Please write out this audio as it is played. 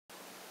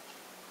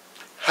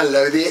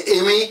Hello there,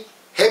 Emmy.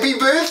 Happy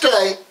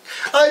birthday.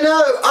 I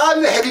know,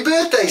 I'm the Happy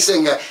Birthday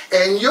Singer,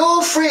 and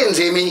your friends,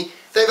 Emmy,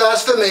 they've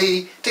asked for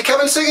me to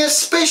come and sing a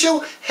special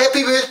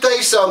happy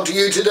birthday song to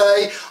you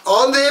today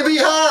on their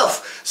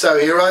behalf. So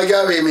here I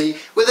go, Emmy,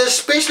 with a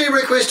specially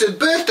requested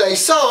birthday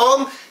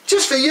song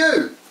just for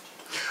you.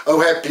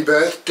 Oh, happy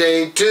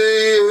birthday to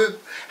you,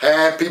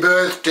 happy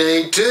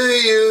birthday to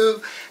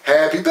you,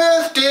 happy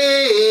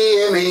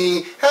birthday,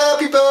 Emmy,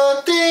 happy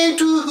birthday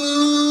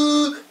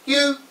to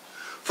you.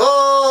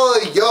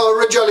 For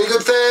you're a jolly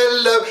good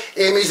fellow,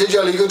 Emmy's a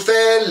jolly good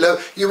fellow,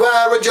 you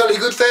are a jolly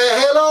good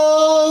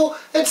fellow,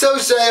 and so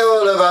say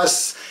all of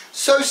us,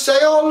 so say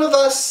all of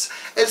us,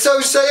 and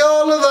so say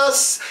all of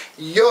us.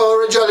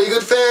 You're a jolly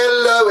good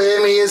fellow,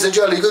 Emmy is a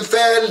jolly good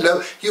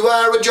fellow, you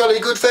are a jolly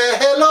good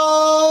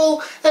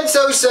fellow, and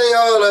so say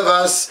all of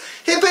us.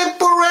 Hip hip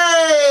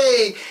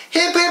hooray,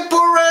 hip hip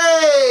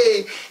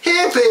hooray,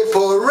 hip hip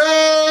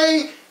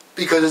hooray,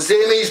 because it's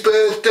Emmy's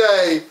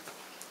birthday.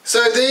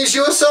 So there's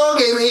your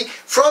song, Emmy,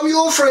 from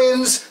your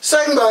friends,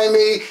 sung by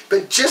me,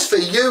 but just for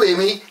you,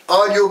 Emmy,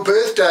 on your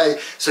birthday.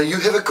 So you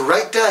have a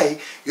great day,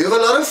 you have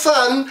a lot of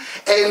fun,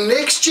 and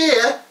next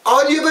year,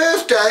 on your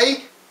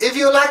birthday, if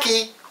you're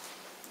lucky,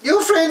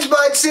 your friends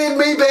might send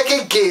me back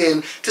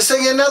again to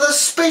sing another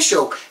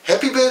special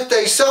happy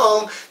birthday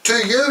song to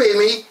you,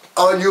 Emmy,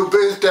 on your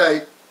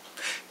birthday.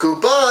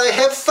 Goodbye,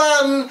 have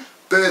fun,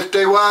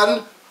 birthday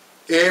one.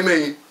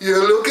 Emmy,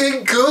 you're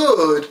looking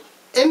good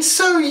and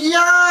so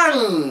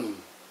young.